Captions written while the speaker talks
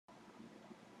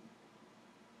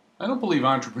I don't believe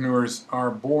entrepreneurs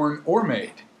are born or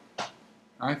made.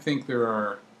 I think there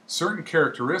are certain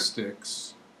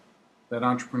characteristics that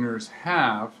entrepreneurs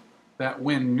have that,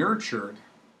 when nurtured,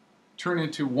 turn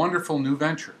into wonderful new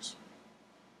ventures.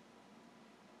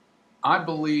 I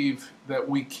believe that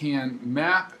we can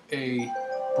map a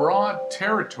broad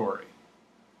territory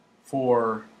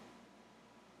for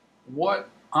what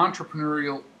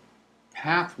entrepreneurial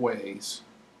pathways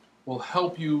will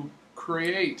help you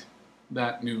create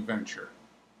that new venture.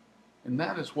 And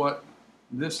that is what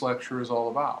this lecture is all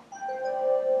about.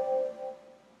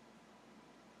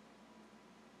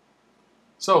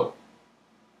 So,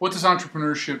 what does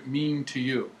entrepreneurship mean to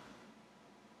you?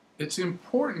 It's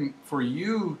important for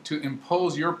you to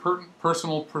impose your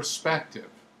personal perspective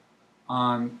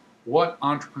on what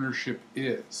entrepreneurship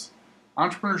is.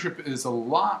 Entrepreneurship is a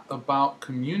lot about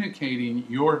communicating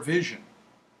your vision.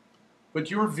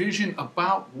 But your vision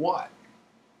about what?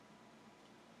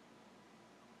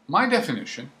 My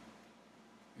definition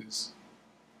is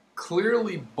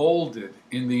clearly bolded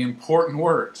in the important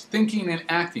words: thinking and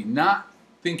acting, not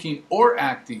thinking or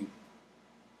acting,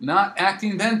 not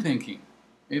acting then thinking.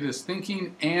 It is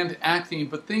thinking and acting,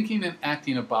 but thinking and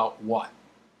acting about what?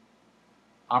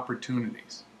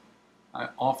 Opportunities. I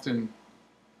often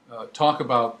talk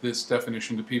about this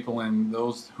definition to people, and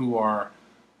those who are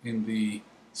in the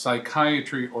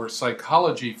psychiatry or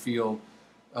psychology field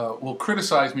will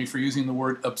criticize me for using the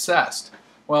word obsessed.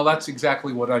 Well, that's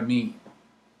exactly what I mean.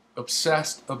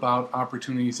 Obsessed about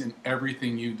opportunities in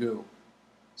everything you do.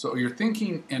 So you're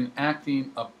thinking and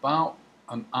acting about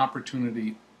an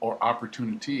opportunity or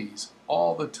opportunities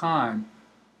all the time,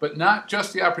 but not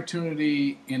just the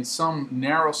opportunity in some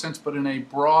narrow sense, but in a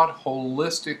broad,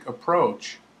 holistic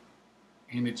approach.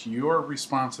 And it's your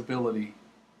responsibility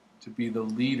to be the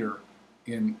leader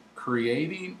in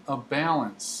creating a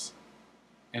balance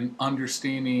and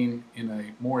understanding in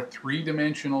a more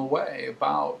three-dimensional way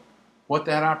about what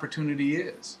that opportunity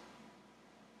is.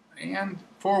 And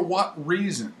for what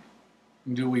reason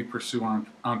do we pursue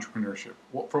entrepreneurship?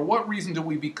 For what reason do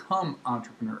we become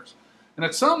entrepreneurs? And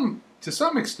to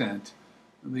some extent,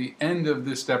 the end of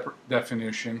this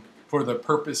definition, for the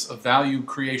purpose of value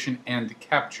creation and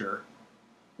capture,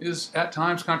 is at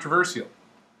times controversial.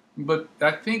 But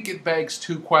I think it begs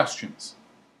two questions.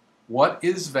 What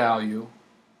is value,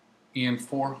 and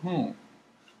for whom?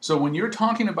 So when you're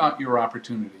talking about your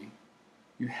opportunity,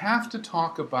 you have to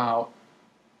talk about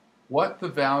what the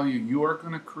value you are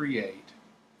going to create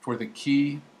for the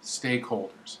key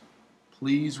stakeholders.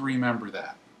 Please remember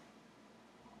that.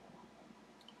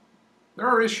 There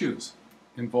are issues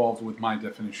involved with my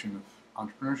definition of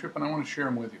entrepreneurship, and I want to share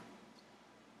them with you.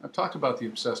 I've talked about the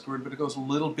obsessed word, but it goes a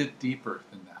little bit deeper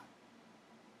than that.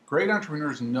 Great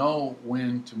entrepreneurs know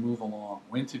when to move along,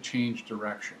 when to change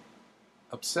direction.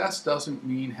 Obsessed doesn't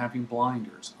mean having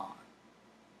blinders on.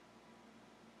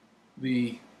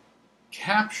 The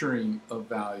capturing of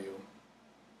value,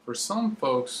 for some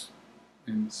folks,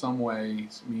 in some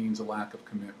ways, means a lack of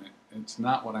commitment. It's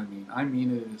not what I mean. I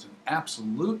mean it is an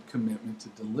absolute commitment to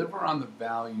deliver on the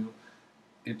value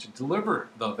and to deliver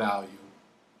the value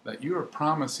that you are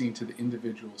promising to the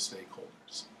individual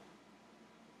stakeholders.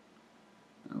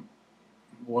 Now,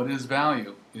 what is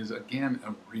value is, again,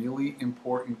 a really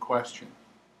important question.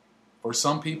 For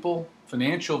some people,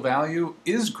 financial value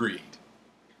is greed.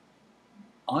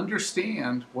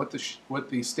 Understand what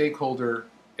the stakeholder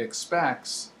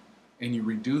expects, and you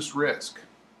reduce risk.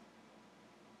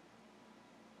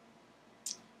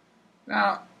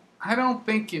 Now, I don't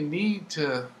think you need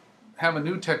to have a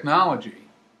new technology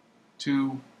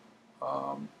to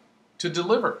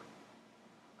deliver.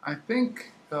 I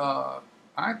think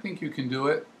you can do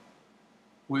it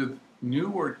with new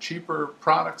or cheaper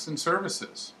products and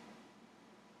services.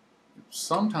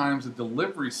 Sometimes the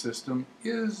delivery system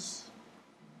is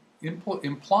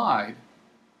implied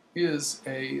is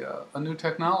a new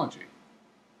technology.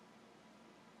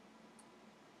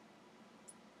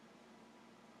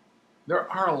 There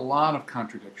are a lot of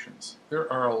contradictions.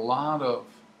 There are a lot of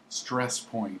stress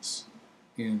points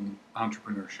in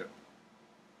entrepreneurship.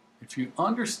 If you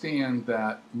understand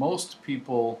that most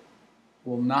people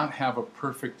will not have a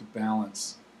perfect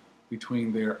balance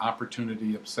between their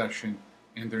opportunity obsession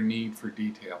and their need for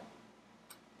detail,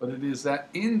 but it is that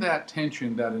in that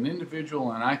tension that an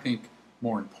individual, and I think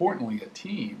more importantly a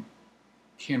team,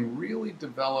 can really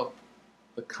develop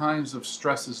the kinds of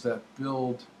stresses that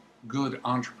build good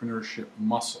entrepreneurship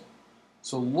muscle.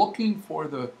 So looking for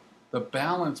the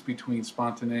balance between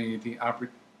spontaneity,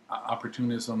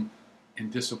 opportunism, and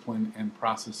discipline and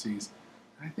processes,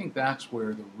 I think that's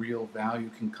where the real value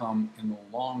can come in the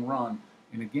long run,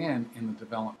 and again, in the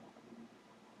development.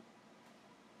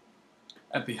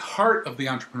 At the heart of the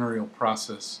entrepreneurial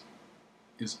process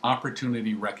is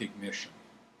opportunity recognition.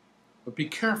 But be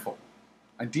careful.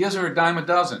 Ideas are a dime a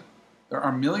dozen. There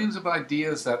are millions of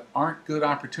ideas that aren't good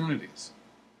opportunities.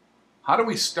 How do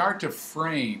we start to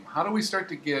frame? How do we start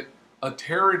to get a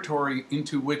territory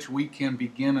into which we can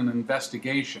begin an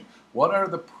investigation? What are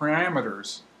the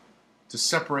parameters to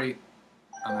separate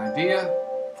an idea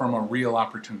from a real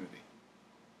opportunity?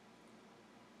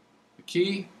 The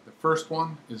key, the first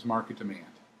one, is market demand.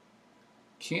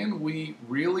 Can we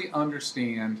really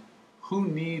understand who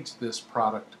needs this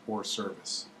product or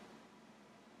service?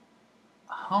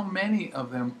 How many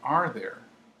of them are there?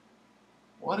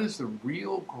 What is the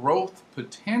real growth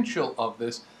potential of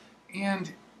this?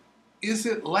 And is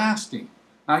it lasting?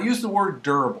 Now, I use the word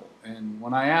durable. And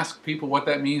when I ask people what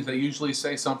that means, they usually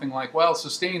say something like, well,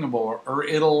 sustainable, or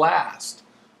it'll last.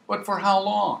 But for how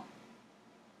long?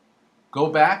 Go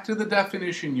back to the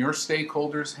definition your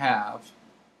stakeholders have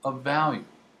of value.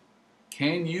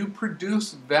 Can you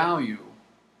produce value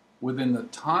within the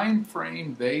time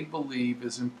frame they believe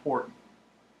is important?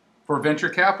 For venture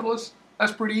capitalists,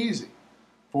 that's pretty easy.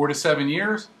 4 to 7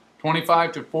 years,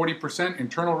 25 to 40%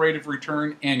 internal rate of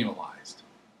return annualized.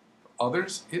 For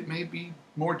others, it may be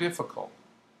more difficult.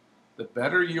 The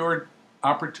better your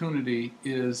opportunity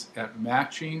is at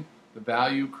matching the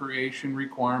value creation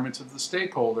requirements of the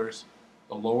stakeholders,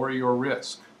 the lower your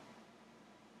risk.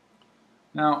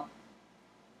 Now,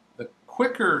 the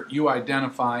quicker you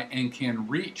identify and can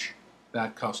reach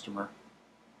that customer,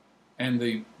 and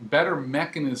the better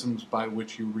mechanisms by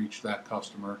which you reach that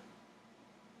customer,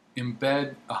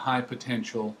 embed a high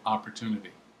potential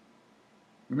opportunity.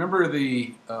 Remember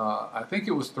I think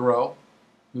it was Thoreau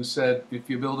who said, if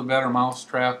you build a better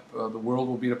mousetrap, the world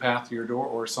will beat a path to your door,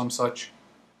 or some such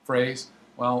phrase.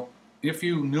 Well, if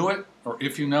you knew it, or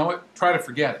if you know it, try to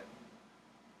forget it.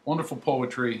 Wonderful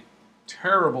poetry,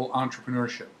 terrible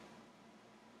entrepreneurship.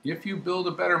 If you build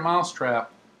a better mousetrap,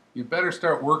 you better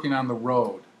start working on the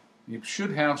road. You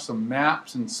should have some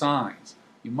maps and signs.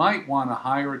 You might want to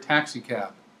hire a taxi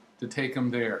cab to take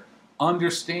them there.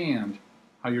 Understand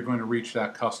how you're going to reach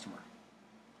that customer.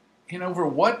 And over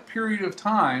what period of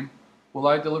time will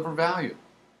I deliver value?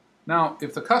 Now,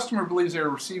 if the customer believes they're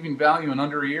receiving value in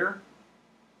under a year,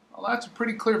 well, that's a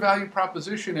pretty clear value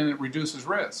proposition, and it reduces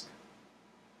risk.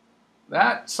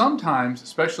 That sometimes,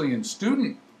 especially in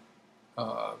student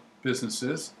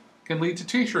businesses, can lead to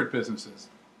t-shirt businesses.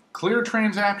 Clear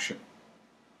transaction.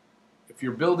 If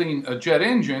you're building a jet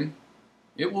engine,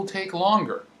 it will take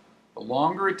longer. The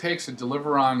longer it takes to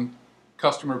deliver on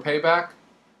customer payback,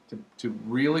 to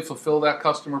really fulfill that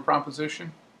customer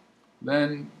proposition,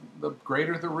 then the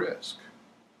greater the risk.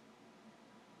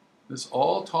 This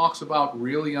all talks about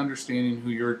really understanding who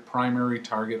your primary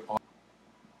target are.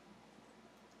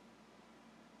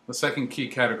 The second key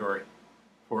category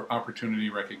for opportunity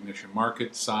recognition: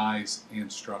 market size and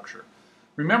structure.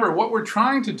 Remember, what we're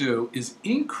trying to do is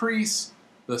increase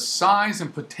the size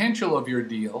and potential of your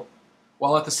deal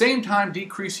while at the same time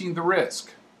decreasing the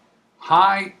risk.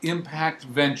 High impact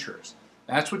ventures.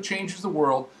 That's what changes the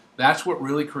world. That's what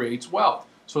really creates wealth.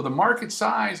 So the market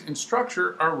size and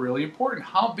structure are really important.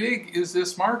 How big is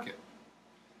this market?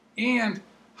 And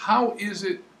how is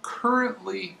it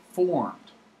currently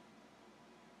formed?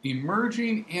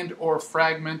 Emerging and or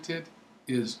fragmented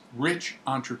is rich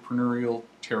entrepreneurial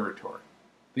territory.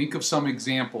 Think of some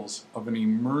examples of an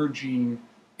emerging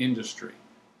industry.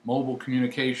 Mobile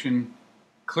communication,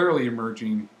 clearly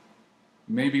emerging,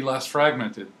 maybe less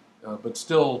fragmented, but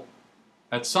still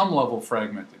at some level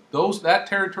fragmented. That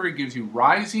territory gives you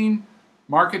rising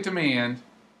market demand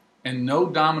and no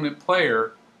dominant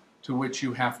player to which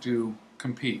you have to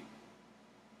compete.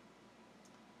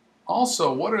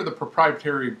 Also, what are the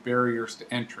proprietary barriers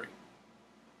to entry?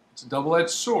 It's a double-edged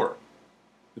sword.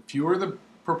 The fewer the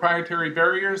proprietary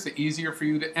barriers, the easier for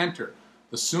you to enter.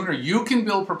 The sooner you can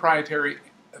build proprietary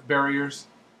barriers,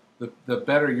 the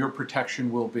better your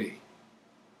protection will be.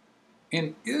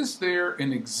 And is there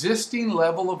an existing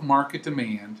level of market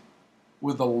demand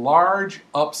with a large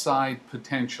upside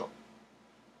potential?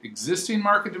 Existing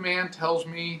market demand tells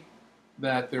me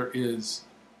that there is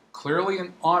clearly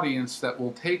an audience that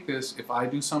will take this. If I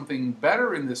do something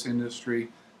better in this industry,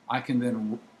 I can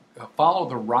then follow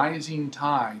the rising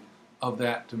tide of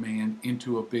that demand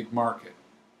into a big market.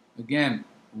 Again,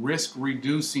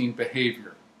 risk-reducing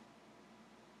behavior.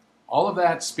 All of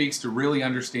that speaks to really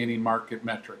understanding market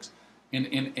metrics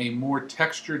in a more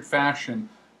textured fashion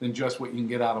than just what you can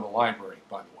get out of a library,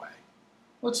 by the way.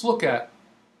 Let's look at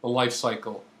the life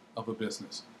cycle of a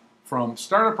business, from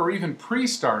startup or even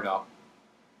pre-startup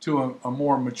to a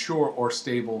more mature or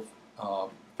stable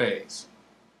phase.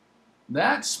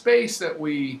 That space that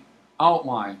we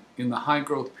outline in the high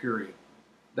growth period,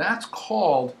 that's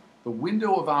called the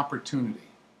window of opportunity.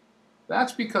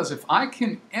 That's because if I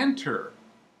can enter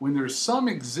when there's some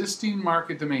existing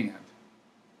market demand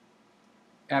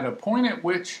at a point at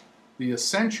which the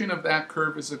ascension of that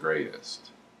curve is the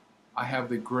greatest, I have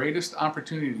the greatest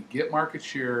opportunity to get market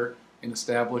share and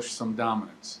establish some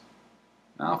dominance.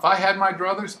 Now, if I had my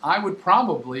druthers, I would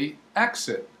probably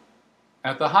exit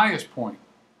at the highest point.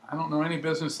 I don't know any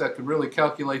business that could really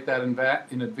calculate that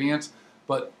in advance,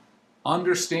 but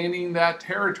understanding that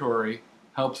territory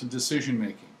helps in decision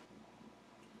making.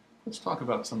 Let's talk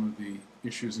about some of the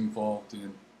issues involved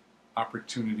in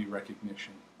opportunity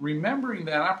recognition. Remembering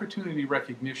that opportunity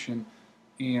recognition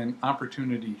and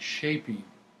opportunity shaping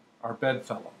are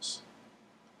bedfellows.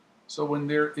 So when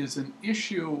there is an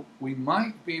issue, we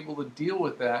might be able to deal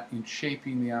with that in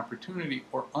shaping the opportunity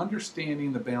or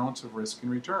understanding the balance of risk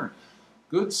and return.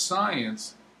 Good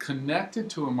science connected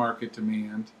to a market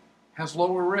demand has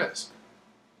lower risk.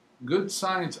 Good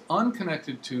science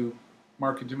unconnected to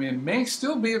market demand may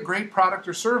still be a great product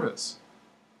or service,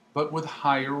 but with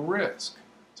higher risk.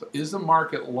 So is the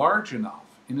market large enough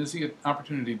and is the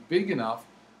opportunity big enough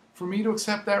for me to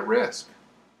accept that risk?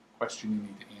 Question you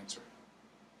need to answer.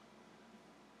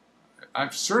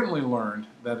 I've certainly learned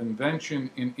that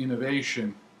invention and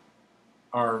innovation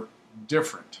are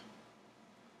different.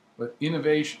 But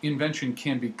invention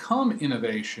can become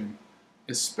innovation,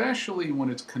 especially when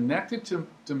it's connected to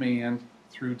demand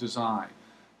through design.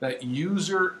 That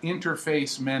user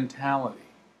interface mentality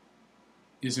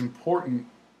is important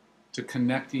to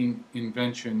connecting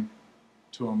invention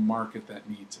to a market that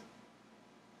needs it.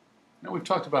 Now, we've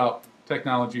talked about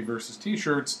technology versus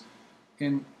t-shirts,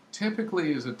 and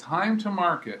typically is a time to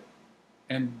market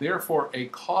and therefore a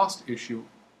cost issue.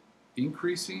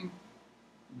 Increasing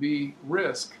the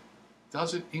risk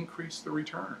doesn't increase the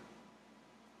return.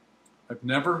 I've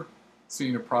never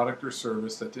seen a product or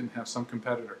service that didn't have some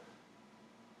competitor.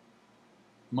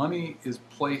 Money is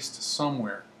placed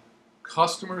somewhere.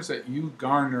 Customers that you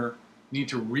garner need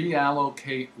to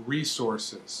reallocate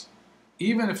resources,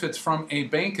 even if it's from a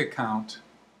bank account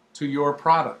to your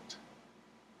product.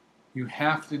 You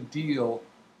have to deal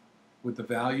with the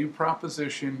value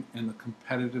proposition and the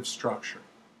competitive structure.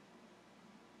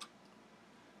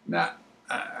 Now,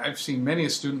 I've seen many a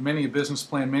student, many a business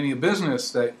plan, many a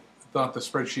business that thought the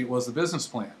spreadsheet was the business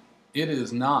plan. It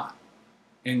is not.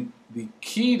 And the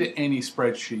key to any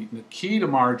spreadsheet and the key to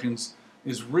margins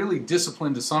is really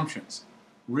disciplined assumptions,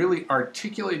 really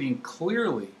articulating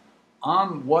clearly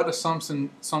on what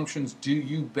assumptions do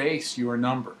you base your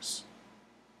numbers.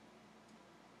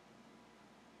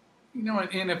 You know,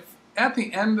 and if at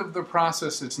the end of the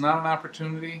process it's not an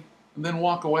opportunity, then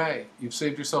walk away. You've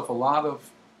saved yourself a lot of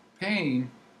pain,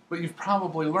 but you've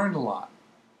probably learned a lot.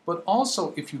 But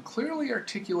also, if you clearly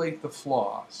articulate the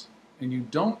flaws and you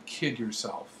don't kid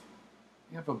yourself,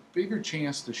 you have a bigger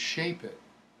chance to shape it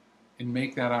and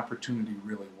make that opportunity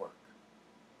really work.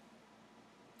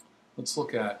 Let's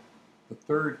look at the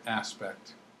third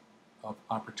aspect of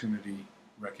opportunity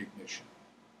recognition.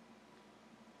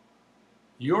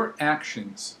 Your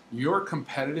actions, your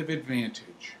competitive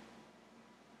advantage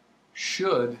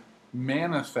should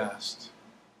manifest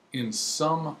in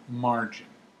some margin.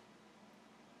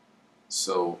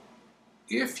 So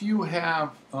if you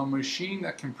have a machine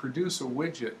that can produce a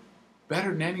widget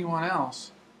better than anyone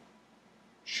else,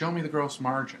 show me the gross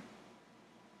margin.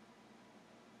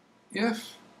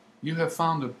 If you have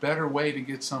found a better way to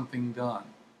get something done,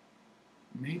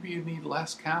 maybe you need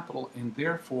less capital and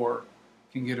therefore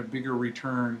can get a bigger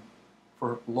return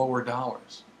for lower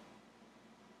dollars.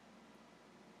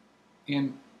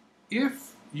 And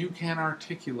if you can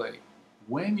articulate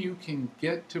when you can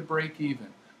get to break even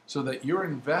so that your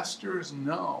investors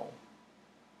know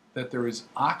that there is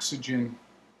oxygen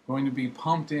going to be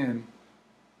pumped in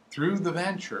through the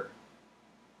venture,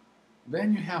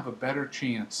 then you have a better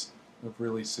chance of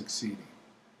really succeeding.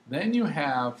 Then you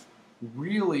have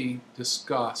really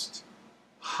discussed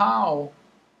how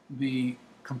the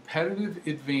competitive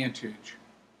advantage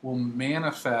will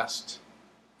manifest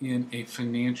in a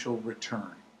financial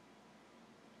return.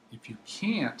 If you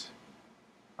can't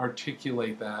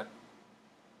articulate that,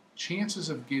 chances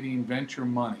of getting venture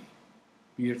money,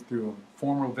 be it through a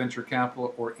form of venture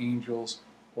capital or angels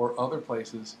or other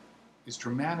places, is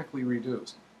dramatically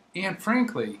reduced. And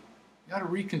frankly, you got to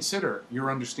reconsider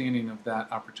your understanding of that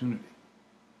opportunity.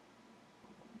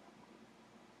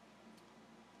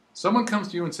 Someone comes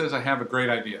to you and says, I have a great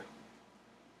idea.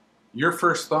 Your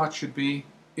first thought should be,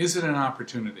 is it an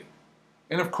opportunity?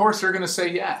 And of course they're going to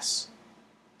say yes.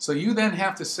 So you then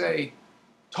have to say,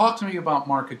 Talk to me about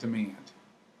market demand.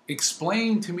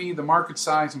 Explain to me the market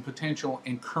size and potential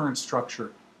and current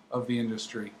structure of the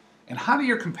industry. And how do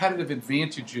your competitive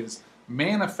advantages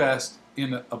manifest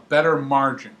in a better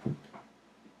margin?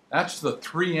 That's the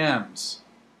 3 M's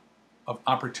of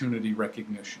opportunity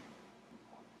recognition.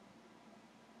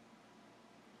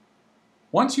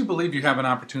 Once you believe you have an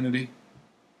opportunity,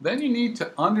 then you need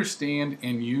to understand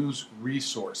and use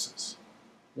resources.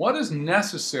 What is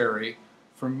necessary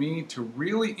for me to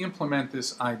really implement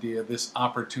this idea, this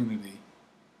opportunity,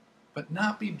 but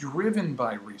not be driven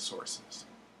by resources?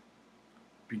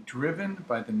 Be driven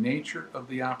by the nature of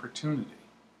the opportunity.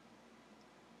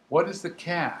 What is the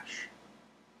cash?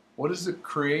 What is the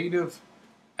creative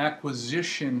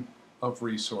acquisition of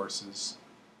resources?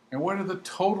 And what are the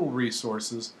total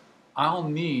resources I'll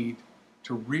need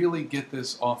to really get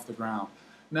this off the ground?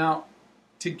 Now,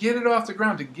 to get it off the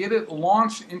ground, to get it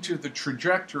launched into the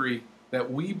trajectory that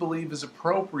we believe is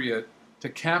appropriate to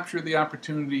capture the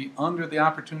opportunity under the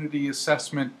opportunity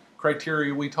assessment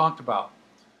criteria we talked about.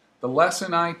 The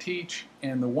lesson I teach,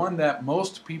 and the one that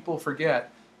most people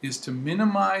forget, is to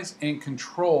minimize and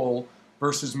control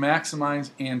versus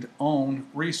maximize and own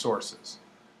resources.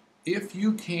 If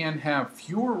you can have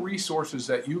fewer resources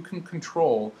that you can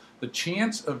control, the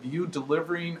chance of you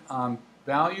delivering on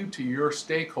value to your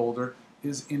stakeholder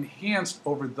is enhanced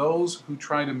over those who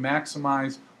try to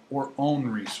maximize or own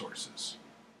resources.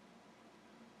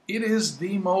 It is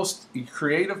the most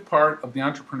creative part of the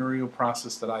entrepreneurial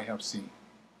process that I have seen.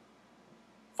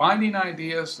 Finding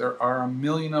ideas, there are a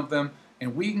million of them,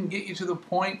 and we can get you to the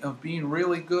point of being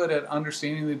really good at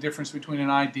understanding the difference between an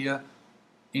idea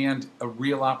and a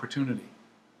real opportunity.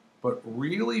 But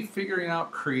really figuring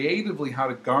out creatively how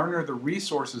to garner the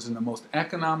resources in the most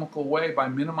economical way by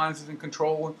minimizing and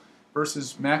controlling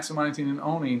versus maximizing and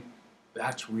owning,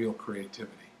 that's real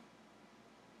creativity.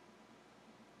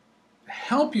 To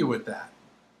help you with that,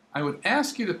 I would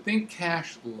ask you to think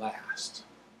cash last.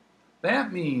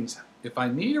 That means if I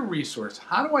need a resource,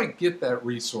 how do I get that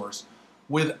resource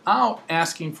without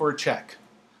asking for a check?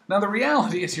 Now the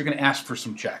reality is you're going to ask for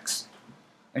some checks,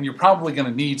 and you're probably going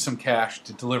to need some cash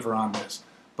to deliver on this.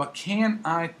 But can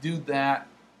I do that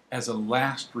as a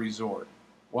last resort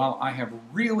while I have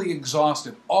really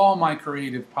exhausted all my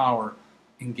creative power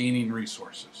in gaining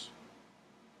resources?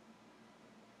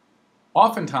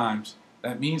 Oftentimes,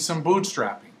 that means some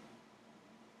bootstrapping.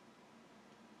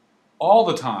 All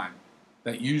the time,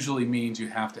 that usually means you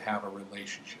have to have a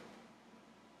relationship.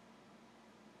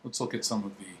 Let's look at some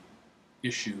of the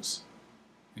issues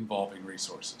involving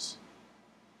resources.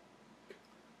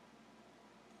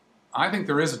 I think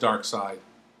there is a dark side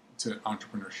to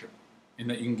entrepreneurship in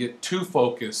that you can get too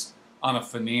focused on a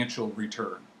financial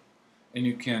return, and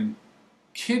you can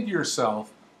kid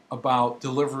yourself about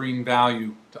delivering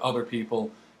value to other people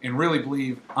and really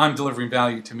believe I'm delivering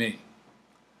value to me.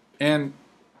 And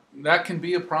that can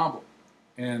be a problem,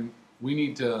 and we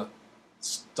need to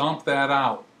stomp that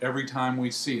out every time we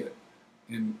see it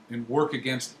and work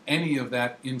against any of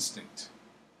that instinct.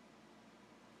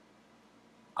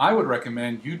 I would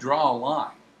recommend you draw a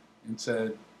line and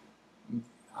say,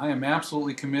 I am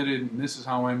absolutely committed and this is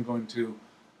how I'm going to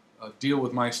deal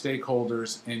with my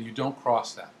stakeholders, and you don't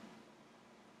cross that.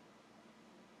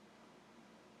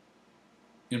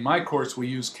 In my course, we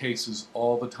use cases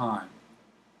all the time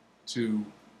to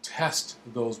test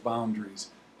those boundaries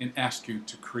and ask you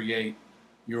to create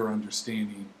your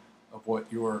understanding of what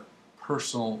your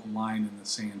personal line in the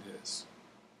sand is.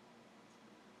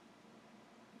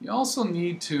 You also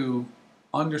need to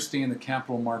understand the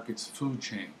capital markets food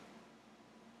chain.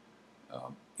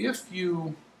 If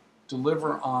you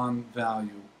deliver on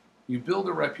value, you build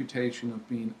a reputation of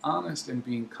being honest and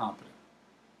being competent.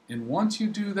 And once you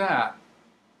do that,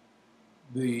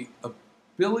 the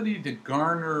ability to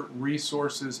garner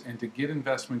resources and to get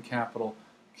investment capital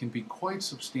can be quite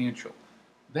substantial.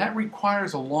 That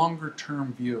requires a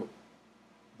longer-term view.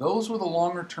 Those with a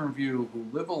longer-term view who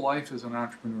live a life as an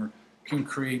entrepreneur can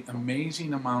create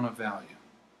amazing amount of value.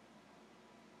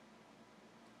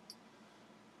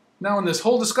 Now, in this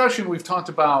whole discussion, we've talked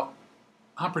about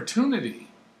opportunity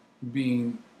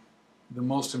being the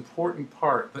most important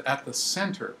part, at the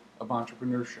center of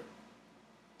entrepreneurship.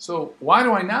 So why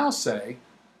do I now say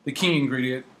the key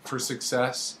ingredient for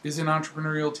success is an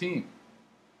entrepreneurial team?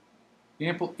 The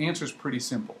answer is pretty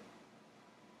simple.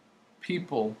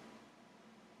 People,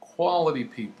 quality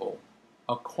people,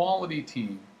 a quality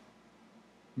team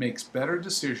makes better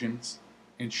decisions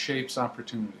and shapes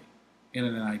opportunity. In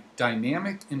a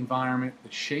dynamic environment,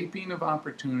 the shaping of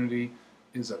opportunity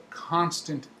is a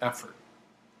constant effort.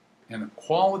 And a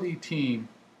quality team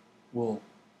will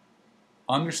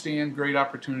understand great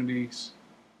opportunities,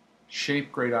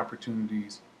 shape great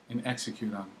opportunities, and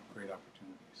execute on great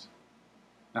opportunities.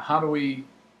 Now, how do we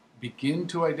begin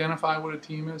to identify what a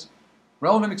team is?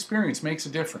 Relevant experience makes a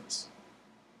difference.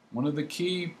 One of the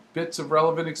key bits of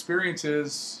relevant experience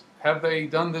is, have they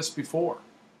done this before?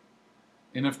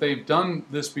 And if they've done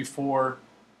this before,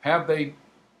 have they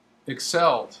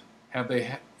excelled? Have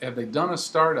they done a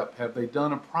startup? Have they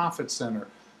done a profit center?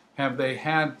 Have they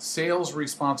had sales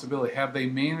responsibility? Have they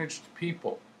managed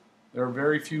people? There are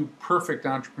very few perfect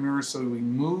entrepreneurs, so we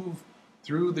move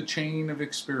through the chain of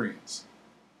experience.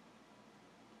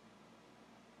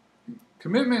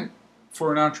 Commitment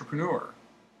for an entrepreneur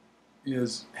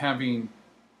is having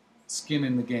skin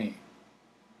in the game.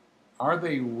 Are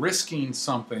they risking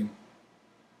something,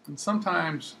 and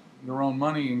sometimes their own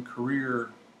money and career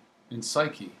and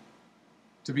psyche,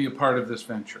 to be a part of this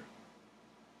venture?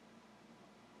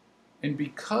 And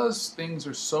because things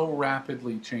are so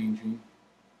rapidly changing,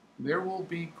 there will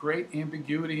be great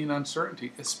ambiguity and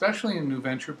uncertainty, especially in a new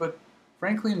venture, but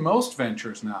frankly in most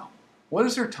ventures now. What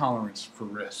is their tolerance for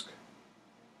risk?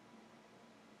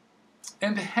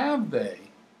 And have they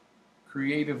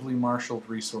creatively marshaled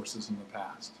resources in the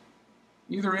past,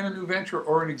 either in a new venture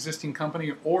or an existing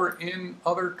company or in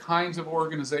other kinds of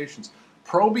organizations?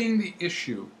 Probing the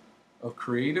issue of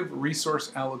creative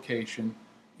resource allocation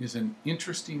is an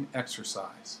interesting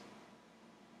exercise.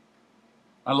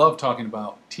 I love talking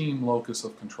about team locus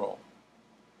of control.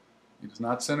 It is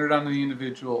not centered on the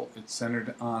individual, it's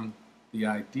centered on the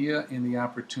idea and the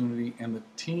opportunity, and the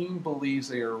team believes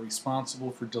they are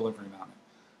responsible for delivering on it.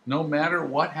 No matter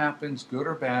what happens, good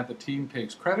or bad, the team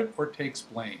takes credit or takes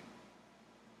blame.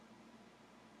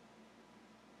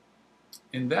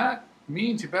 And that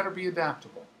means you better be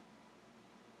adaptable.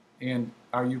 And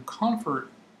are you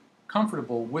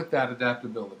comfortable with that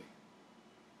adaptability?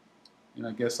 And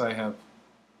I guess I have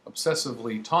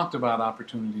obsessively talked about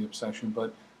opportunity obsession,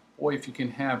 but boy, if you can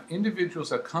have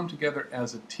individuals that come together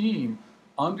as a team,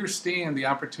 understand the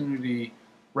opportunity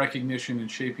recognition and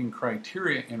shaping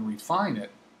criteria and refine it,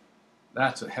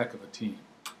 that's a heck of a team.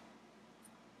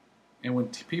 And when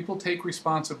people take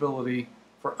responsibility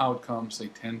for outcomes, they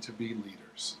tend to be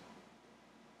leaders.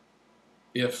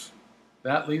 If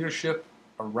that leadership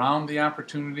around the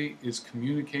opportunity is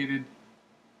communicated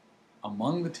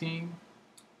among the team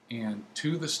and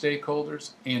to the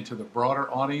stakeholders and to the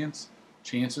broader audience,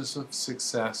 chances of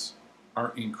success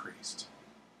are increased.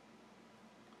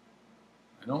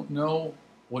 I don't know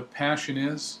what passion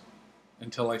is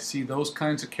until I see those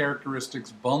kinds of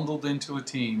characteristics bundled into a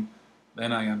team,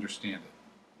 then I understand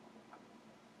it.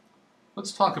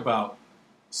 Let's talk about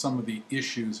some of the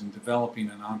issues in developing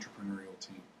an entrepreneurial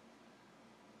team.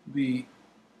 The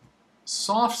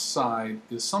soft side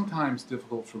is sometimes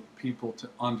difficult for people to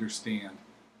understand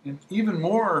and even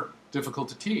more difficult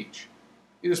to teach.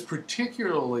 It is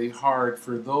particularly hard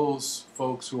for those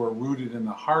folks who are rooted in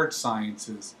the hard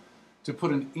sciences to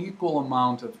put an equal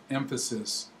amount of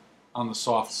emphasis on the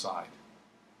soft side.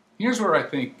 Here's where I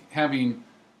think having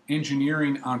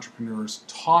engineering entrepreneurs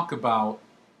talk about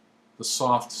the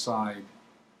soft side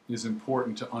is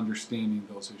important to understanding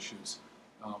those issues.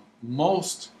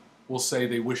 Most will say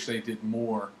they wish they did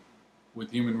more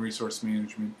with human resource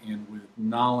management and with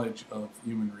knowledge of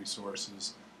human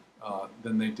resources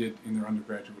than they did in their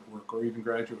undergraduate work or even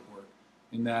graduate work,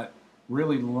 in that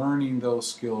really learning those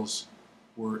skills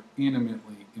were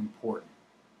intimately important.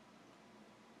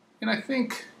 And I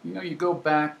think, you go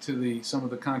back to some of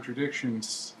the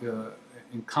contradictions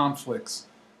and conflicts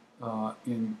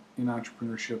in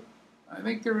entrepreneurship. I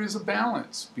think there is a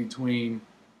balance between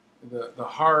the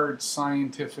hard,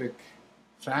 scientific,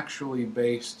 factually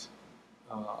based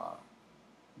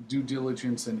due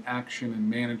diligence and action and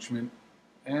management,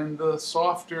 and the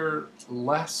softer,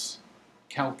 less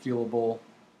calculable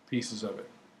pieces of it.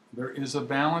 There is a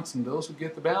balance, and those who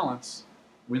get the balance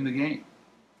win the game.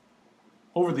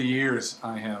 Over the years,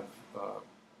 I have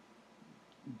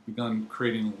begun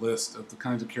creating a list of the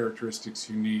kinds of characteristics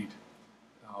you need.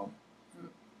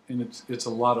 And it's a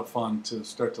lot of fun to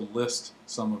start to list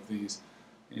some of these.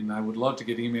 And I would love to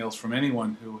get emails from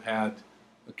anyone who had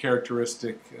a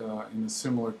characteristic in a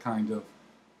similar kind of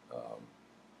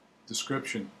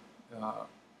description.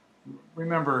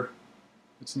 Remember,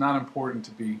 it's not important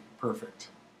to be perfect.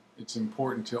 It's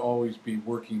important to always be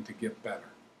working to get better.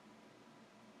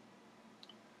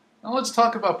 Now let's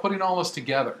talk about putting all this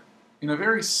together in a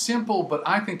very simple but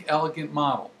I think elegant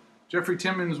model. Jeffrey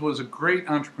Timmons was a great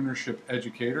entrepreneurship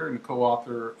educator and a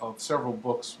co-author of several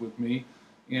books with me,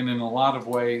 and in a lot of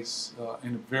ways,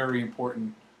 and a very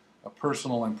important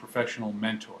personal and professional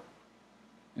mentor.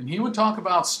 And he would talk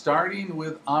about starting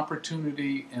with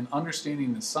opportunity and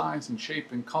understanding the size and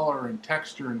shape and color and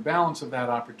texture and balance of that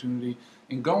opportunity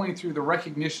and going through the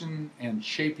recognition and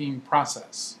shaping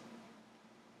process.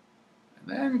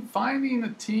 And then finding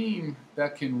a team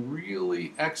that can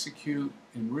really execute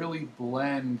and really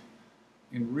blend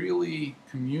and really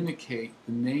communicate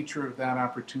the nature of that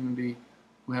opportunity,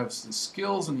 who has the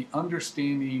skills and the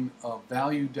understanding of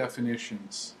value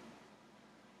definitions.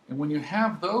 And when you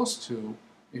have those two,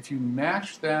 if you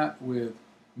match that with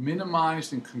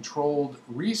minimized and controlled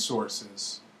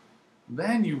resources,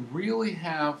 then you really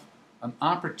have an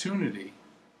opportunity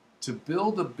to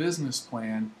build a business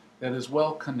plan that is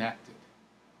well connected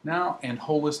now and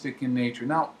holistic in nature.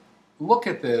 Now, look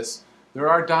at this. There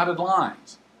are dotted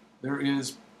lines. There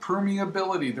is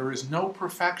permeability. There is no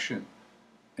perfection.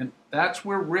 And that's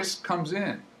where risk comes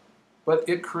in. But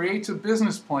it creates a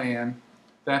business plan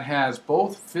that has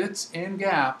both fits and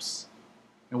gaps,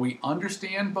 and we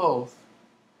understand both,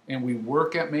 and we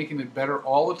work at making it better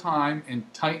all the time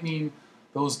and tightening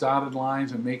those dotted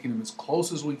lines and making them as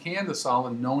close as we can to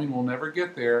solid, knowing we'll never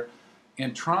get there,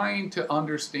 and trying to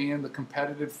understand the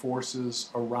competitive forces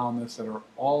around this that are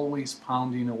always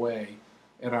pounding away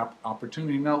at our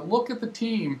opportunity. Now look at the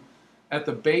team at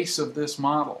the base of this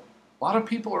model. A lot of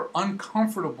people are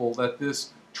uncomfortable that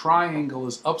this triangle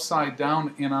is upside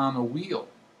down and on a wheel.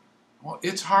 Well,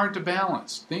 it's hard to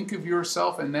balance. Think of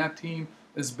yourself and that team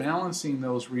as balancing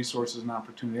those resources and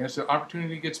opportunity. As the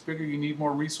opportunity gets bigger, you need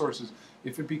more resources.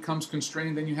 If it becomes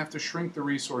constrained, then you have to shrink the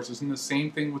resources, and the same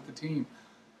thing with the team.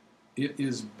 It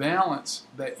is balance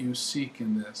that you seek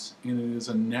in this, and it is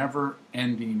a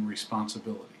never-ending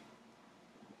responsibility.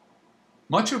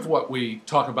 Much of what we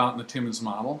talk about in the Timmons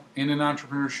model and in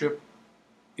entrepreneurship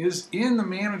is in the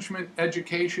management,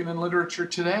 education, and literature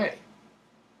today.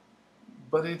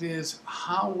 But it is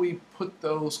how we put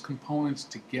those components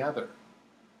together,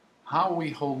 how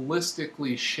we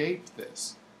holistically shape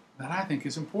this, that I think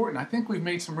is important. I think we've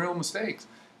made some real mistakes.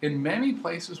 In many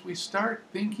places, we start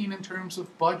thinking in terms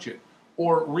of budget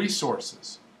or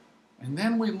resources. And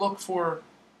then we look for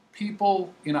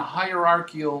people in a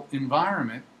hierarchical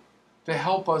environment to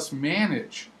help us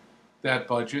manage that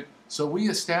budget, so we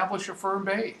establish a firm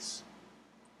base.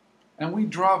 And we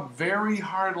draw very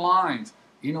hard lines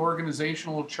in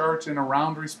organizational charts and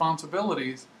around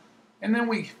responsibilities, and then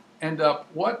we end up,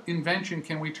 what invention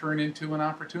can we turn into an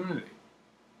opportunity?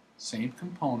 Same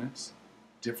components,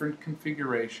 different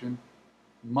configuration,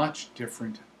 much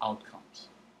different outcomes.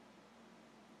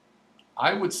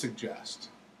 I would suggest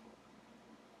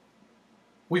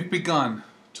we've begun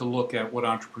to look at what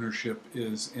entrepreneurship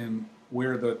is and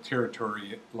where the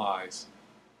territory lies.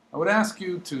 I would ask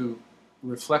you to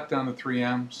reflect on the 3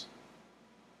 M's,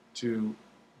 to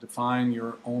define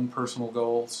your own personal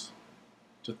goals,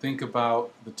 to think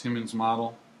about the Timmons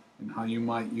model and how you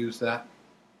might use that,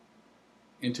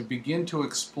 and to begin to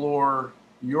explore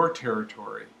your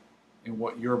territory and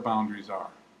what your boundaries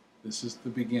are. This is the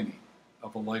beginning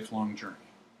of a lifelong journey.